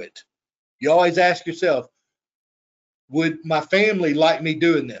do it. You always ask yourself, would my family like me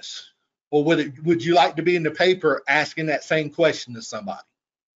doing this? Or would you like to be in the paper asking that same question to somebody?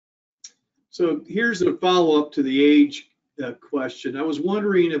 So here's a follow-up to the age question. I was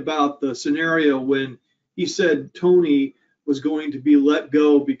wondering about the scenario when he said Tony was going to be let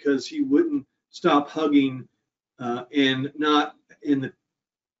go because he wouldn't stop hugging and not in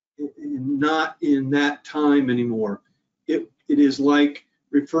that time anymore. It is like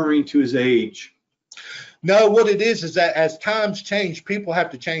referring to his age. No, what it is that as times change, people have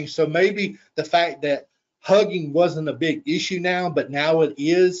to change. So maybe the fact that hugging wasn't a big issue now, but now it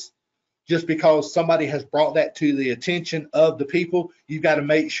is, just because somebody has brought that to the attention of the people. You've got to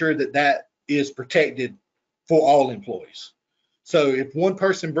make sure that that is protected for all employees. So if one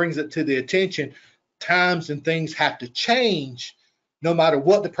person brings it to the attention, times and things have to change. No matter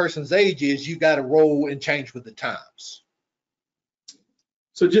what the person's age is, you got to roll and change with the times.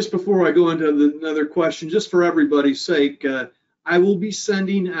 So just before I go into another question, just for everybody's sake, I will be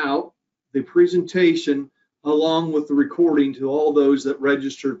sending out the presentation along with the recording to all those that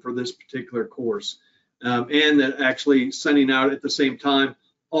registered for this particular course, and that actually sending out at the same time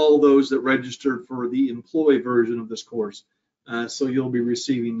all those that registered for the employee version of this course. So you'll be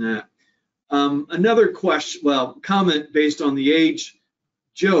receiving that. Another question, comment based on the age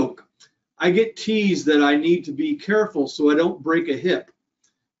joke. I get teased that I need to be careful so I don't break a hip.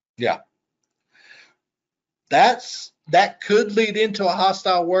 Yeah. That could lead into a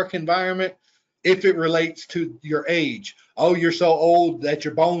hostile work environment if it relates to your age. Oh, you're so old that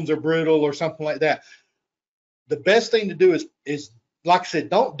your bones are brittle or something like that. The best thing to do is like I said,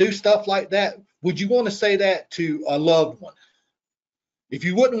 don't do stuff like that. Would you want to say that to a loved one? If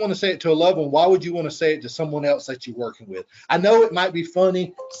you wouldn't want to say it to a loved one, why would you want to say it to someone else that you're working with? I know it might be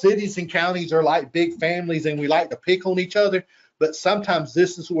funny. Cities and counties are like big families and we like to pick on each other, but sometimes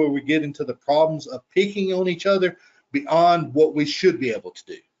this is where we get into the problems of picking on each other beyond what we should be able to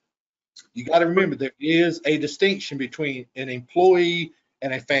do. You got to remember there is a distinction between an employee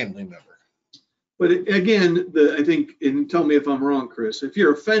and a family member. But again, I think, and tell me if I'm wrong, Chris, if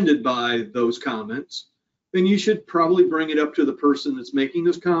you're offended by those comments, then you should probably bring it up to the person that's making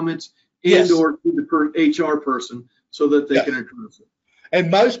those comments and Yes. or to the HR person so that they can address it. And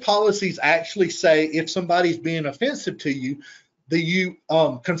most policies actually say if somebody's being offensive to you, that you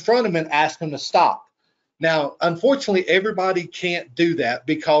confront them and ask them to stop. Now, unfortunately, everybody can't do that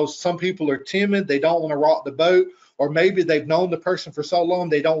because some people are timid. They don't want to rock the boat, or maybe they've known the person for so long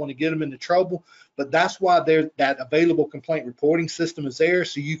they don't want to get them into trouble. But that's why that available complaint reporting system is there,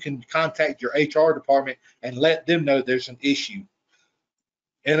 so you can contact your HR department and let them know there's an issue.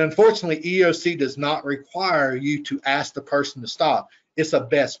 And unfortunately, EOC does not require you to ask the person to stop. It's a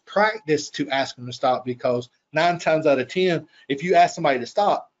best practice to ask them to stop because 9 times out of 10, if you ask somebody to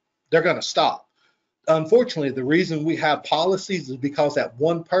stop, they're going to stop. Unfortunately, the reason we have policies is because that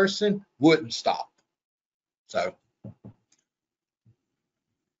one person wouldn't stop. So.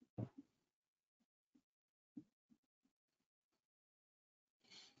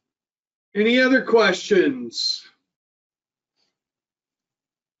 Any other questions?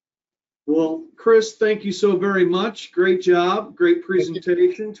 Well, Chris, thank you so very much. Great job. Great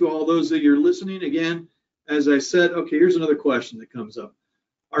presentation to all those that you're listening. Again, as I said, okay, here's another question that comes up.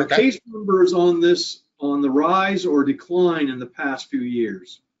 Are case numbers on this on the rise or decline in the past few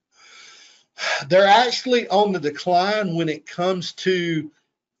years? They're actually on the decline when it comes to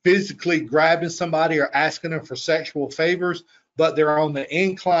physically grabbing somebody or asking them for sexual favors. but they're on the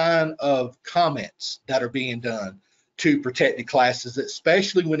incline of comments that are being done to protected classes,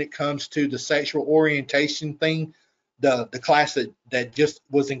 especially when it comes to the sexual orientation thing, the class that just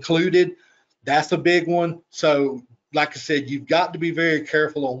was included. That's a big one. So like I said, you've got to be very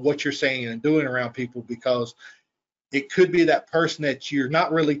careful on what you're saying and doing around people, because it could be that person that you're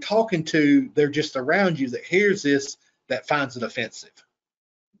not really talking to, they're just around you, that hears this, that finds it offensive.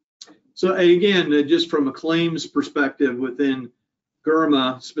 So again, just from a claims perspective within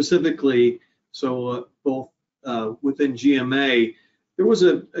GRMA specifically, so both within GMA, there was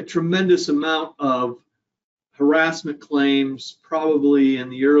a tremendous amount of harassment claims probably in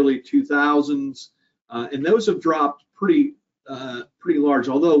the early 2000s, and those have dropped pretty large.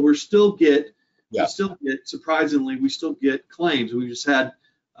 Although we still get surprisingly, we still get claims. We just had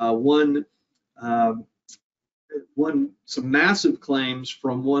some massive claims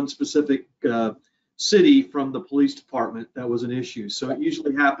from one specific city from the police department that was an issue. So it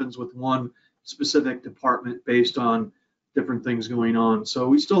usually happens with one specific department based on different things going on. So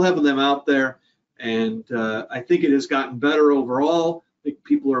we still have them out there, and I think it has gotten better overall. I think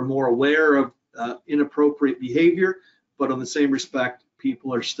people are more aware of inappropriate behavior, but on the same respect,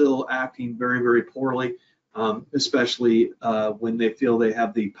 people are still acting very, very poorly, especially when they feel they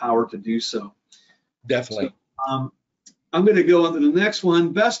have the power to do so. Definitely. So, I'm going to go on to the next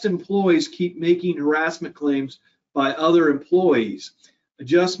one. Best employees keep making harassment claims by other employees.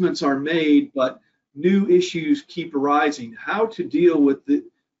 Adjustments are made, but new issues keep arising. How to deal with the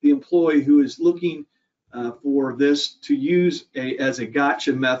employee who is looking for this to use as a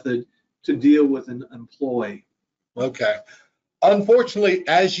gotcha method to deal with an employee? Okay. Unfortunately,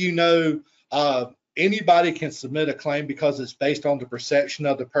 as you know, anybody can submit a claim because it's based on the perception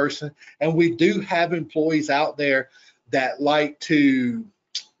of the person. And we do have employees out there that like to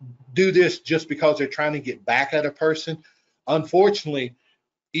do this just because they're trying to get back at a person. Unfortunately,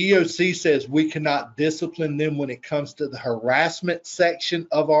 EOC says we cannot discipline them when it comes to the harassment section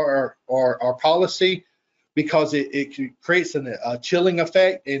of our policy, because it creates a chilling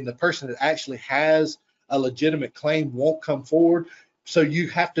effect, and the person that actually has a legitimate claim won't come forward. So you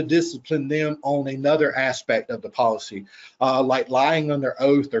have to discipline them on another aspect of the policy, like lying under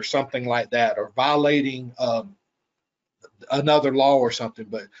oath or something like that, or violating another law or something.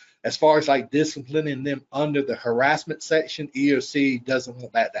 But as far as like disciplining them under the harassment section, EOC doesn't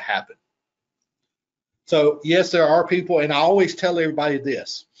want that to happen. So yes, there are people, and I always tell everybody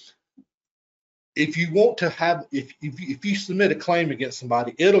this: if you want to have, if you submit a claim against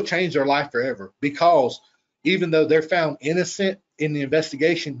somebody, it'll change their life forever, because even though they're found innocent in the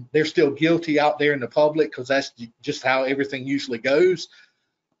investigation, they're still guilty out there in the public, because that's just how everything usually goes,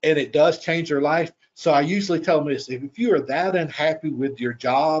 and it does change their life. So I usually tell them this: if you are that unhappy with your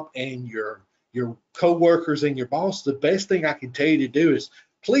job and your coworkers and your boss, the best thing I can tell you to do is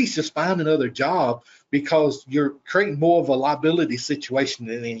please just find another job, because you're creating more of a liability situation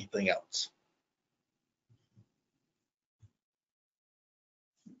than anything else.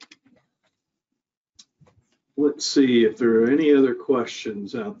 Let's see if there are any other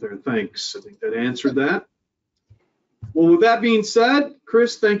questions out there. Thanks. I think that answered that. Well, with that being said,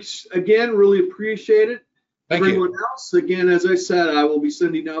 Chris, thanks again. Really appreciate it. Thank Everyone you. else, again, as I said, I will be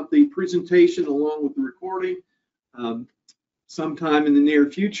sending out the presentation along with the recording sometime in the near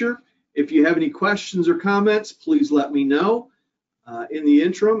future. If you have any questions or comments, please let me know in the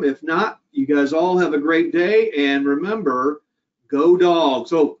interim. If not, you guys all have a great day, and remember, go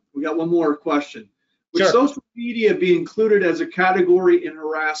dogs. Oh, we got one more question. Would Sure. social media be included as a category in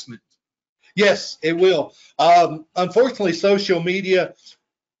harassment? Yes, it will. Unfortunately, social media,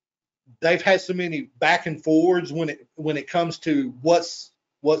 they've had so many back and forwards when it comes to what's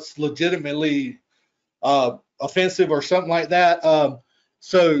legitimately offensive or something like that.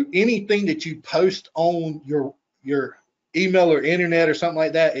 So anything that you post on your email or internet or something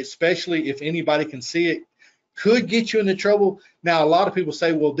like that, especially if anybody can see it, could get you into trouble. Now, a lot of people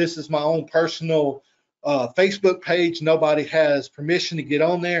say, well, this is my own personal Facebook page. Nobody has permission to get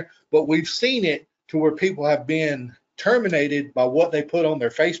on there. But we've seen it to where people have been terminated by what they put on their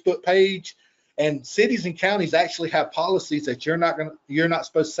Facebook page. And cities and counties actually have policies that you're not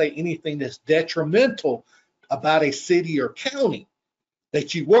supposed to say anything that's detrimental about a city or county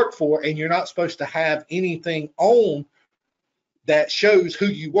that you work for, and you're not supposed to have anything on that shows who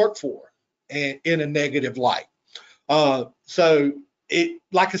you work for and in a negative light. So it,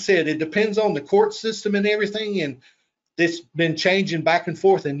 like I said, it depends on the court system and everything, and it's been changing back and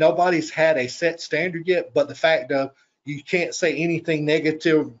forth, and nobody's had a set standard yet. But the fact of you can't say anything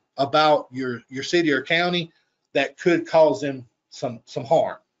negative about your city or county that could cause them some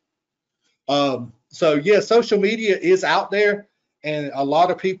harm. So yeah, social media is out there, and a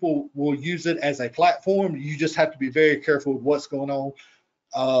lot of people will use it as a platform. You just have to be very careful with what's going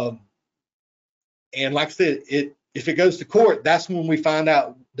on. And like I said, if it goes to court, that's when we find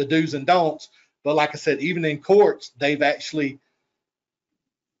out the do's and don'ts. But like I said, even in courts, they've actually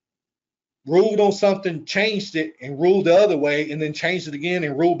ruled on something, changed it, and ruled the other way, and then changed it again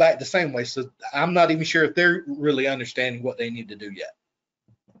and ruled back the same way. So I'm not even sure if they're really understanding what they need to do yet.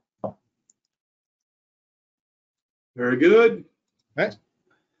 Very good. Right.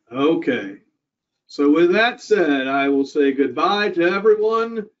 Okay. So with that said, I will say goodbye to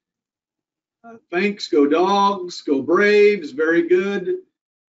everyone. Thanks. Go Dogs. Go Braves. Very good.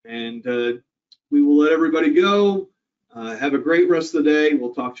 And we will let everybody go. Have a great rest of the day.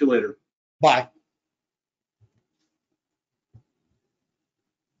 We'll talk to you later. Bye.